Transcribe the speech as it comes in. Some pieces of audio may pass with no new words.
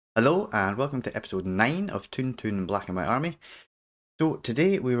Hello and welcome to episode 9 of Toon Toon Black and White Army. So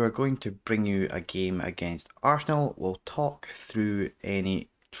today we were going to bring you a game against Arsenal. We'll talk through any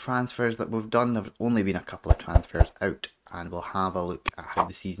transfers that we've done. There's only been a couple of transfers out and we'll have a look at how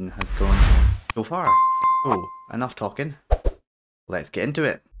the season has gone so far. So enough talking, let's get into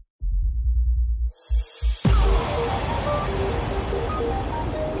it.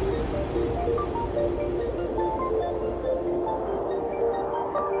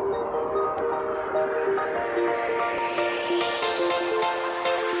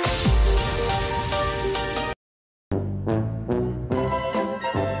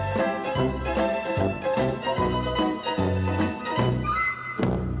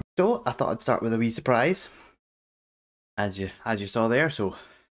 So I thought I'd start with a wee surprise, as you saw there. So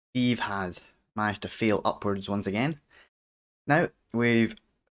Steve has managed to fail upwards once again. Now we've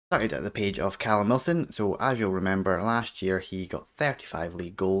started at the page of Callum Wilson. So as you'll remember, last year he got 35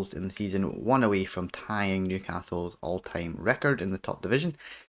 league goals in the season, one away from tying Newcastle's all-time record in the top division.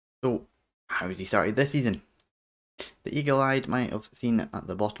 So how has he started this season? The eagle-eyed might have seen at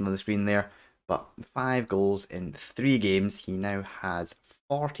the bottom of the screen there, but 5 goals in 3 games. He now has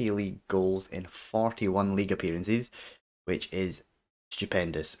 40 league goals in 41 league appearances, which is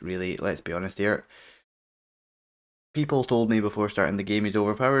stupendous, really. Let's be honest here. People told me before starting the game he's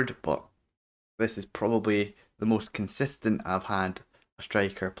overpowered, but this is probably the most consistent I've had a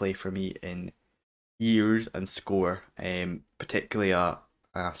striker play for me in years and score, particularly a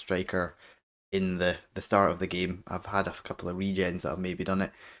striker in the start of the game. I've had a couple of regens that have maybe done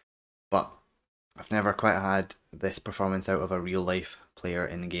it, but I've never quite had this performance out of a real life player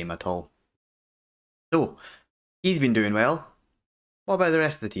in the game at all. So he's been doing well. What about the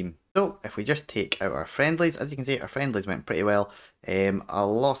rest of the team? So if we just take out our friendlies, as you can see, our friendlies went pretty well. A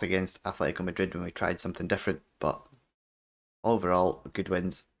loss against Atletico Madrid when we tried something different, but overall good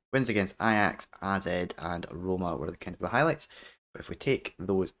wins. Wins against Ajax, AZ and Roma were the kind of the highlights. But if we take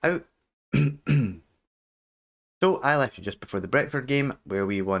those out, so I left you just before the Brentford game where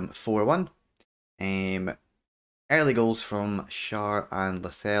we won 4-1. Early goals from Schär and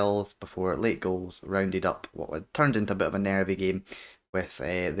Lascelles before late goals rounded up what had turned into a bit of a nervy game with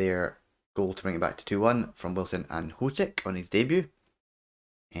their goal to bring it back to 2-1 from Wilson and Hosic on his debut.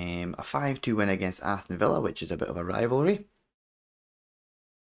 A 5-2 win against Aston Villa, which is a bit of a rivalry.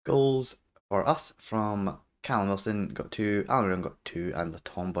 Goals for us from Callum Wilson got 2, Almiron got 2, and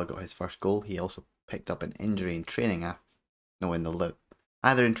Latomba got his first goal. He also picked up an injury in training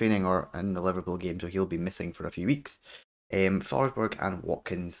either in training or in the Liverpool game, so he'll be missing for a few weeks. Forsberg and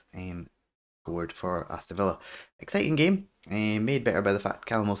Watkins scored for Aston Villa. Exciting game, made better by the fact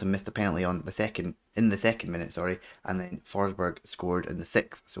Callum Wilson missed a penalty in the second minute, and then Forsberg scored in the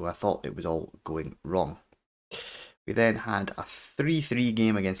 6th, so I thought it was all going wrong. We then had a 3-3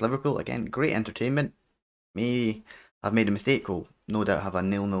 game against Liverpool. Again, great entertainment. Maybe I've made a mistake. We'll no doubt have a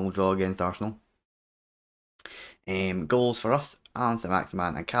 0-0 draw against Arsenal. Goals for us, Alan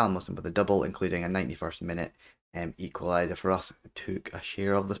Saint-Maximin and Callum Wilson with a double, including a 91st minute equaliser for us, took a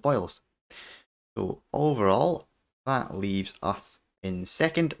share of the spoils. So overall, that leaves us in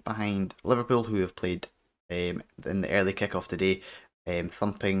second behind Liverpool, who have played in the early kickoff today,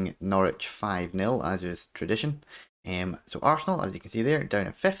 thumping Norwich 5-0 as is tradition. So Arsenal, as you can see there, down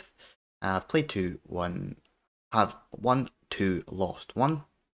at 5th, have played 2-1, have won 2, lost 1.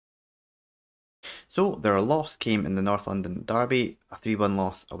 So their loss came in the North London derby, a 3-1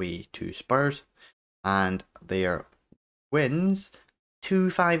 loss away to Spurs, and their wins, 2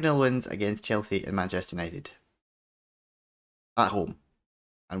 5-0 wins against Chelsea and Manchester United at home,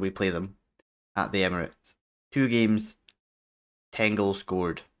 and we play them at the Emirates. 2 games, 10 goals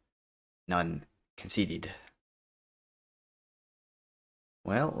scored, none conceded.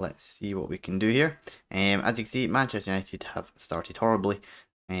 Well, let's see what we can do here. As you can see, Manchester United have started horribly,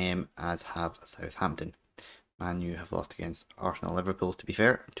 as have Southampton. Man U have lost against Arsenal, Liverpool, to be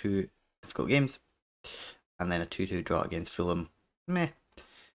fair, 2 difficult games, and then a 2-2 draw against Fulham. Meh.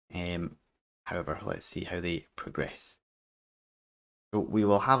 However, let's see how they progress. So we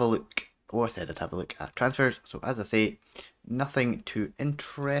will have a look. I said I'd have a look at transfers. So as I say, nothing too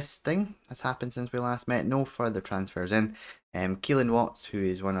interesting has happened since we last met. No further transfers in. Keelan Watts, who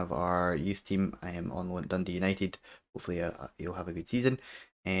is one of our youth team, on loan at Dundee United. Hopefully he'll have a good season.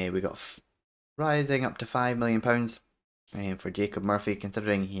 We got rising up to £5 million for Jacob Murphy,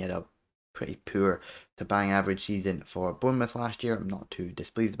 considering he had a pretty poor to bang average season for Bournemouth last year. I'm not too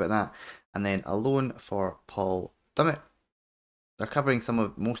displeased about that. And then a loan for Paul Dummett. they're covering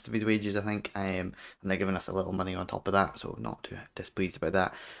most of his wages, I think, and they're giving us a little money on top of that, so not too displeased about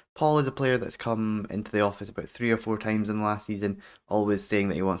that. Paul is a player that's come into the office about 3 or 4 times in the last season, always saying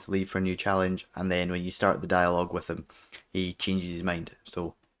that he wants to leave for a new challenge, and then when you start the dialogue with him, he changes his mind.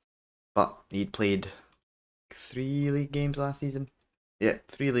 So, but he'd played 3 league games last season. Yeah,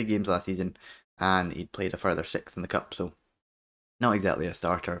 3 league games last season, and he'd played a further 6 in the cup, so not exactly a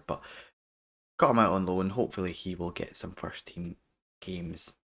starter, but got him out on loan. Hopefully he will get some first team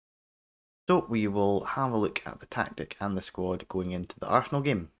games. So we will have a look at the tactic and the squad going into the Arsenal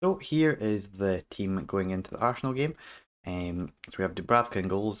game. So here is the team going into the Arsenal game. So we have Dubravka in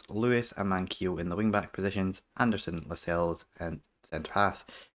goals, Lewis and Manquillo in the wing-back positions, Anderson, Lascelles in centre half,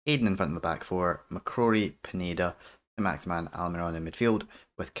 Hayden in front of the back four, McCrory, Pineda, Maximan, Almiron in midfield,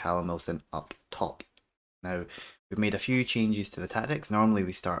 with Callum Wilson up top. Now, we've made a few changes to the tactics. Normally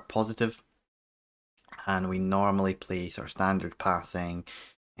we start positive, and we normally play sort of standard passing,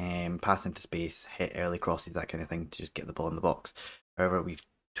 pass into space, hit early crosses, that kind of thing, to just get the ball in the box. However, we've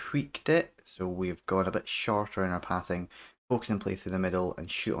tweaked it, so we've gone a bit shorter in our passing, focus and play through the middle and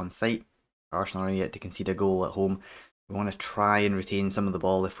shoot on sight. Arsenal are yet to concede a goal at home. We want to try and retain some of the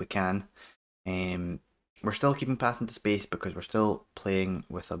ball if we can. We're still keeping passing to space because we're still playing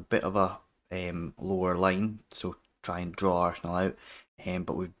with a bit of a lower line, so try and draw Arsenal out.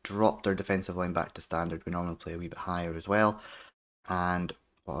 But we've dropped our defensive line back to standard. We normally play a wee bit higher as well. And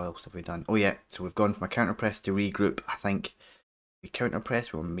what else have we done? Oh yeah, so we've gone from a counter press to regroup. I think we counter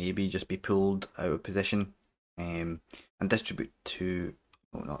press, we'll maybe just be pulled out of position, and distribute to,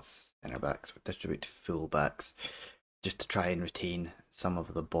 oh, not centre backs, but distribute to full backs, just to try and retain some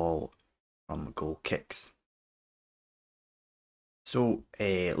of the ball from goal kicks. So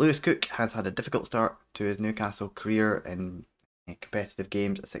Lewis Cook has had a difficult start to his Newcastle career in competitive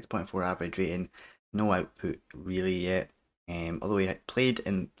games, a 6.4 average rating, no output really yet. Although he played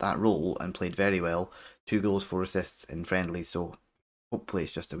in that role and played very well, 2 goals, 4 assists in friendlies, so hopefully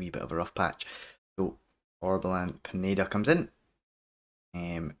it's just a wee bit of a rough patch. So Orbalan Pineda comes in.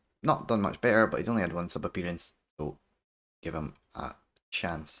 Not done much better, but he's only had 1 sub appearance, so give him a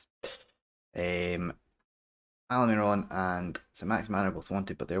chance. Almiron and St Maximin are both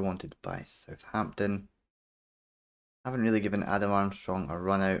wanted, but they're wanted by Southampton. Haven't really given Adam Armstrong a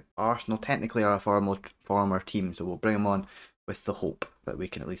run out. Arsenal technically are a former team, so we'll bring him on with the hope that we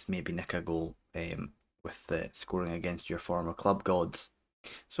can at least maybe nick a goal with the scoring against your former club gods.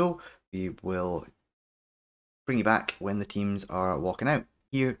 So we will bring you back when the teams are walking out.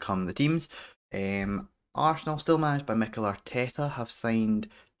 Here come the teams. Arsenal, still managed by Mikel Arteta, have signed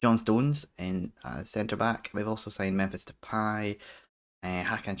John Stones in centre back. They've also signed Memphis Depay,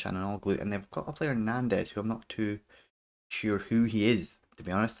 Hakan Çalhanoğlu, and they've got a player Nandez, who I'm not too sure who he is, to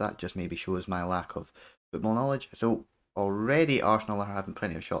be honest. That just maybe shows my lack of football knowledge. So already Arsenal are having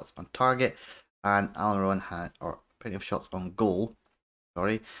plenty of shots on target, and Almiron had, or plenty of shots on goal,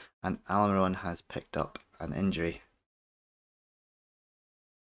 sorry, and Almiron has picked up an injury.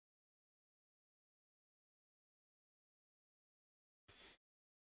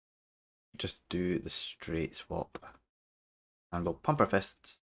 Just do the straight swap, and we'll pump our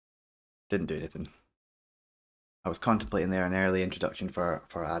fists. Didn't do anything. I was contemplating there an early introduction for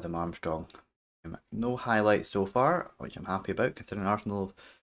Adam Armstrong. No highlights so far, which I'm happy about, considering Arsenal have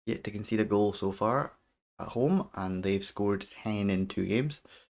yet to concede a goal so far at home, and they've scored 10 in 2 games.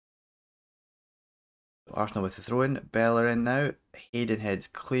 So Arsenal with the throw-in, Bella in now, Hayden heads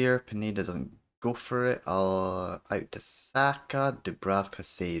clear, Pineda doesn't go for it, out to Saka, Dubravka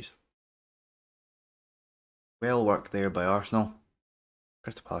saves. Well worked there by Arsenal.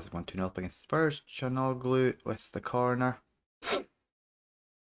 Crystal Palace have won 2-0 up against Spurs. Çalhanoğlu with the corner.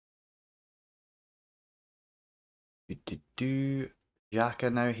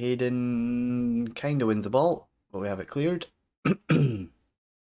 Xhaka now, Hayden kind of wins the ball, but we have it cleared. Thought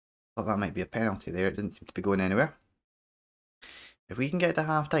that might be a penalty there, it didn't seem to be going anywhere. If we can get to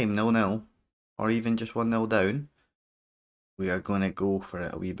half time 0-0, or even just 1-0 down, we are going to go for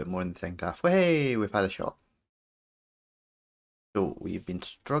it a wee bit more in the second half. Hey, we've had a shot. So we've been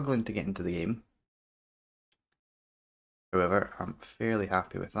struggling to get into the game. However, I'm fairly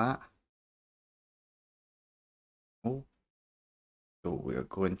happy with that. Oh, so we're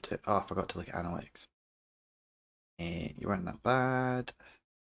going to, oh, I forgot to look at analytics. You weren't that bad.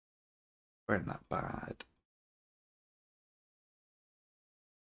 Weren't that bad.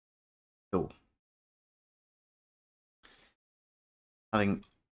 So, having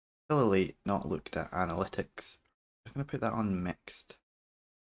clearly not looked at analytics, I'm going to put that on mixed.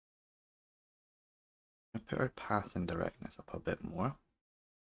 I'm going to put our passing directness up a bit more.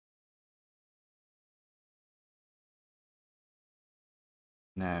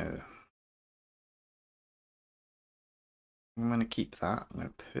 Now, I'm going to keep that. I'm going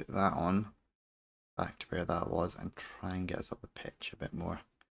to put that on back to where that was and try and get us up the pitch a bit more.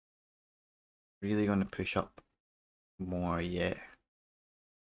 Really going to push up more yet.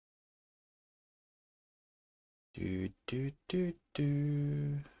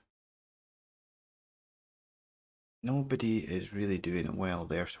 Nobody is really doing it well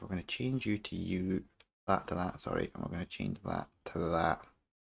there, so we're going to change you to you, that to that, sorry, and we're going to change that to that.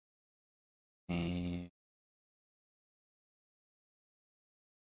 And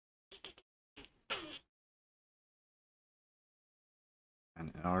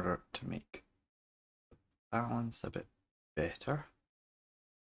in order to make the balance a bit better,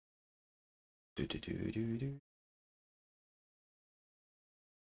 let's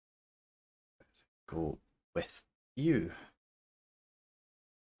go with you.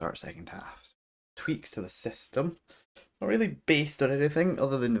 Start second half. Tweaks to the system. Not really based on anything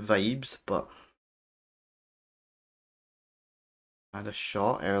other than vibes, but had a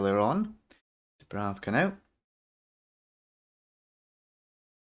shot earlier on. Dubravka now.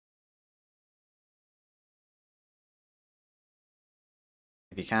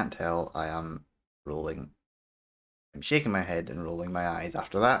 If you can't tell, I am rolling. I'm shaking my head and rolling my eyes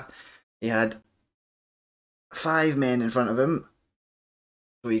after that. He had 5 men in front of him,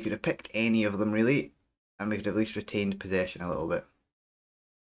 so he could have picked any of them really, and we could have at least retained possession a little bit.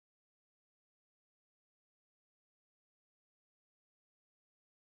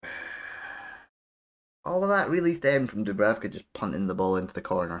 All of that really stemmed from Dubravka just punting the ball into the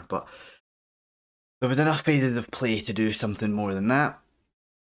corner, but there was enough phases of play to do something more than that.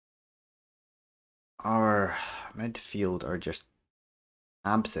 Our midfield are just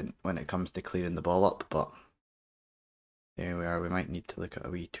absent when it comes to clearing the ball up, but there we are. We might need to look at a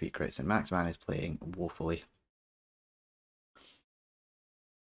wee tweak. Right, so Maxman is playing woefully.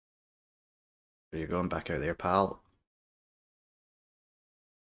 So you're going back out there, pal.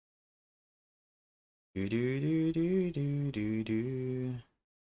 Do do do do do do do.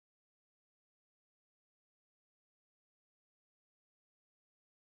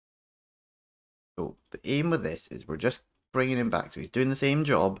 So the aim with this is we're just bringing him back. So he's doing the same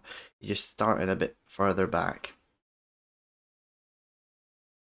job. He's just starting a bit further back.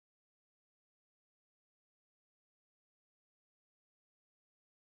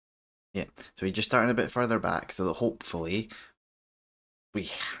 Yeah, so he's just starting a bit further back so that hopefully we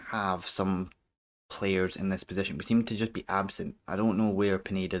have some players in this position. We seem to just be absent. I don't know where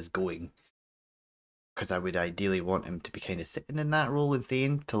Pineda's going, because I would ideally want him to be kind of sitting in that role and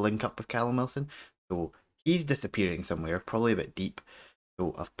staying to link up with Callum Wilson. So he's disappearing somewhere, probably a bit deep.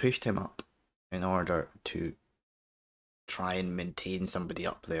 So I've pushed him up in order to try and maintain somebody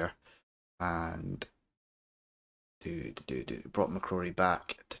up there, and brought McCrory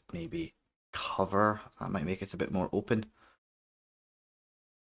back to maybe cover. That might make us a bit more open.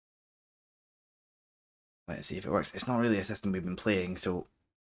 Let's see if it works. It's not really a system we've been playing, so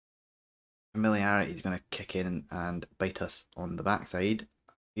familiarity is going to kick in and bite us on the backside.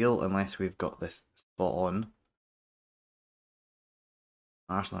 I feel unless we've got this spot on.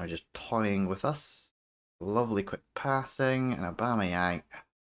 Arsenal are just toying with us. Lovely quick passing, and Aubameyang.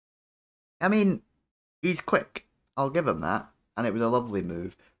 I mean, he's quick. I'll give him that, and it was a lovely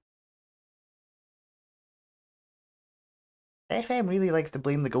move. FM really likes to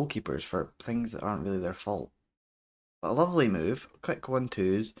blame the goalkeepers for things that aren't really their fault. But a lovely move, quick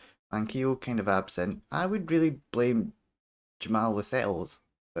 1-2s, Mankio kind of absent. I would really blame Jamal Lascelles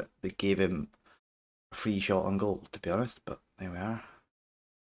that they gave him a free shot on goal, to be honest, but there we are.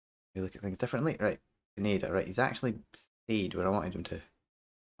 We look at things differently. Right, Pineda, right, he's actually stayed where I wanted him to.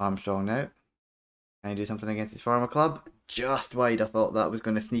 Armstrong now. Can he do something against his former club? Just wide. I thought that was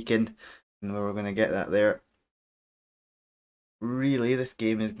going to sneak in, and we were going to get that there. Really, this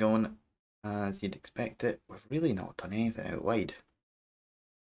game is going as you'd expect it. We've really not done anything out wide.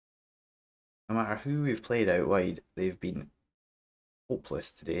 No matter who we've played out wide, they've been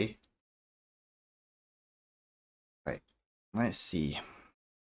hopeless today. Right, let's see.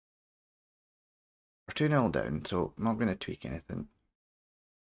 We're 2-0 down, so I'm not going to tweak anything.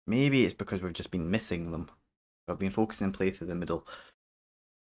 Maybe it's because we've just been missing them. I've been focusing play through the middle.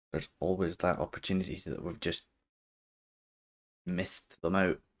 There's always that opportunity that we've just missed them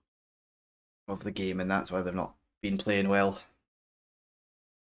out of the game, and that's why they've not been playing well.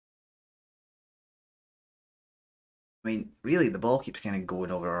 I mean, really, the ball keeps kind of going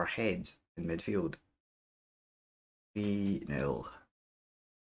over our heads in midfield. 3-0.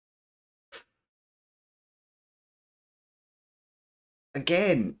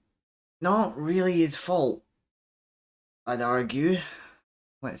 Again, not really his fault, I'd argue.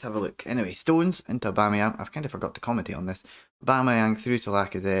 let's have a look. Anyway, Stones into Aubameyang. I've kind of forgot to commentate on this. Aubameyang through to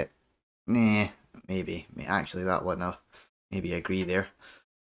Lacazette. Nah, maybe. Actually, that one, maybe agree there.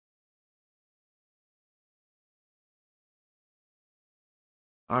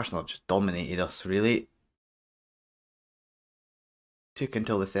 Arsenal just dominated us, really. Took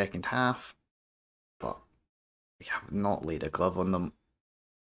until the second half, but we have not laid a glove on them.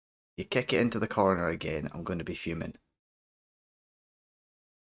 You kick it into the corner again, I'm going to be fuming.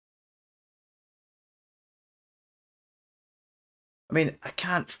 I mean, I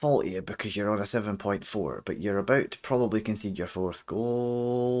can't fault you because you're on a 7.4, but you're about to probably concede your fourth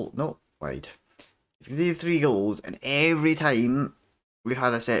goal. No, wide. You've conceded 3 goals, and every time we've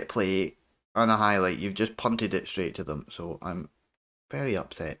had a set play on a highlight, you've just punted it straight to them. So I'm very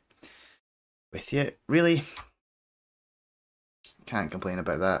upset with you. Really, can't complain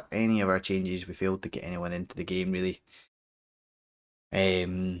about that. Any of our changes, we failed to get anyone into the game, really.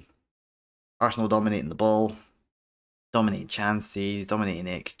 Arsenal dominating the ball, dominating chances, dominating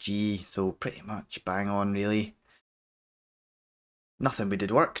XG, so pretty much bang on, really. Nothing we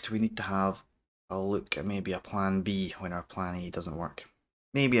did worked. We need to have a look at maybe a plan B when our plan A doesn't work.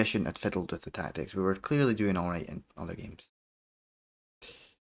 Maybe I shouldn't have fiddled with the tactics. We were clearly doing alright in other games.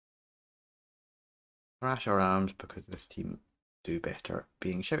 Thrash our arms because this team do better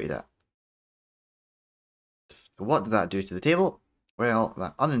being shouted at. So what does that do to the table? Well,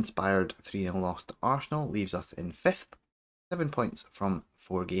 that uninspired 3-0 loss to Arsenal leaves us in 5th. 7 points from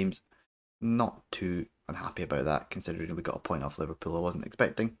 4 games. Not too unhappy about that, considering we got a point off Liverpool I wasn't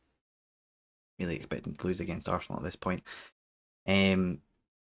expecting. Really expecting to lose against Arsenal at this point. Quite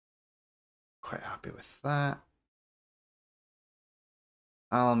happy with that.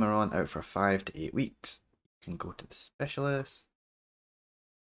 Almiron out for 5 to 8 weeks. You can go to the specialist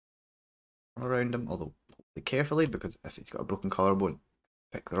around him, although hopefully carefully, because if he's got a broken collarbone,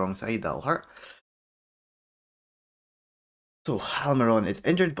 pick the wrong side, that'll hurt. So Almiron is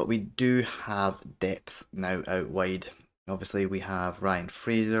injured, but we do have depth now out wide. Obviously, we have Ryan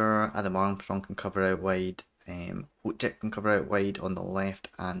Fraser, Adam Armstrong can cover out wide, Wojcik can cover out wide on the left,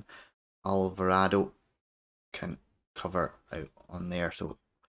 and Alvarado can cover out on there. So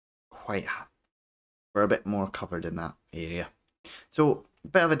we're a bit more covered in that area. So a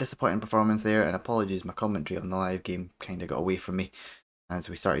bit of a disappointing performance there, and apologies, my commentary on the live game kind of got away from me as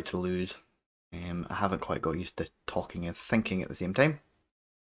we started to lose. I haven't quite got used to talking and thinking at the same time.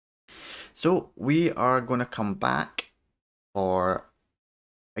 So we are going to come back for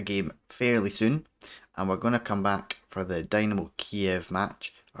a game fairly soon, and we're going to come back for the Dynamo Kiev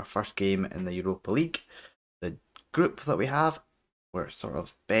match, our first game in the Europa League. The group that we have, we're sort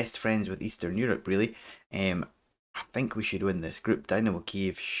of best friends with Eastern Europe, really. I think we should win this group. Dynamo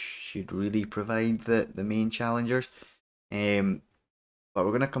Kiev should really provide the main challengers. But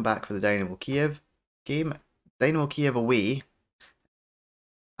we're going to come back for the Dynamo Kiev game. Dynamo Kiev away,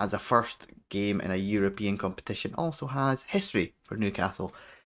 as a first game in a European competition, also has history for Newcastle.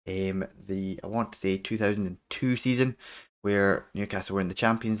 I want to say 2002 season, where Newcastle were in the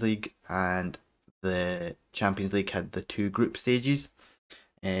Champions League, and the Champions League had the 2 group stages.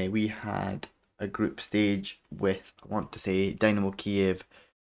 We had a group stage with, I want to say, Dynamo Kiev,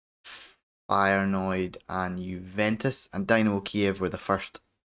 Feyenoord and Juventus, and Dynamo Kiev were the first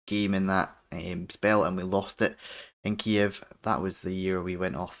game in that spell, and we lost it in Kiev. That was the year we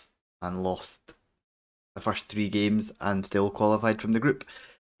went off and lost the first 3 games and still qualified from the group.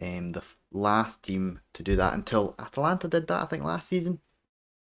 The last team to do that until Atalanta did that, I think, last season.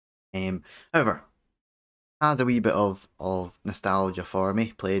 However, has a wee bit of nostalgia for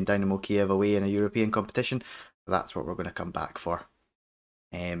me playing Dynamo Kiev away in a European competition. So that's what we're going to come back for.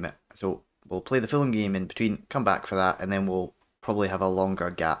 So we'll play the Fulham game in between, come back for that, and then we'll probably have a longer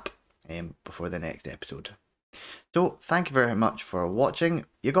gap before the next episode. So thank you very much for watching.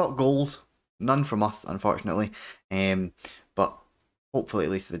 You got goals, none from us, unfortunately, but hopefully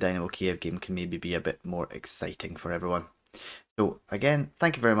at least the Dynamo Kiev game can maybe be a bit more exciting for everyone. So again,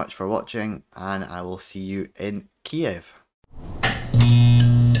 thank you very much for watching, and I will see you in Kiev.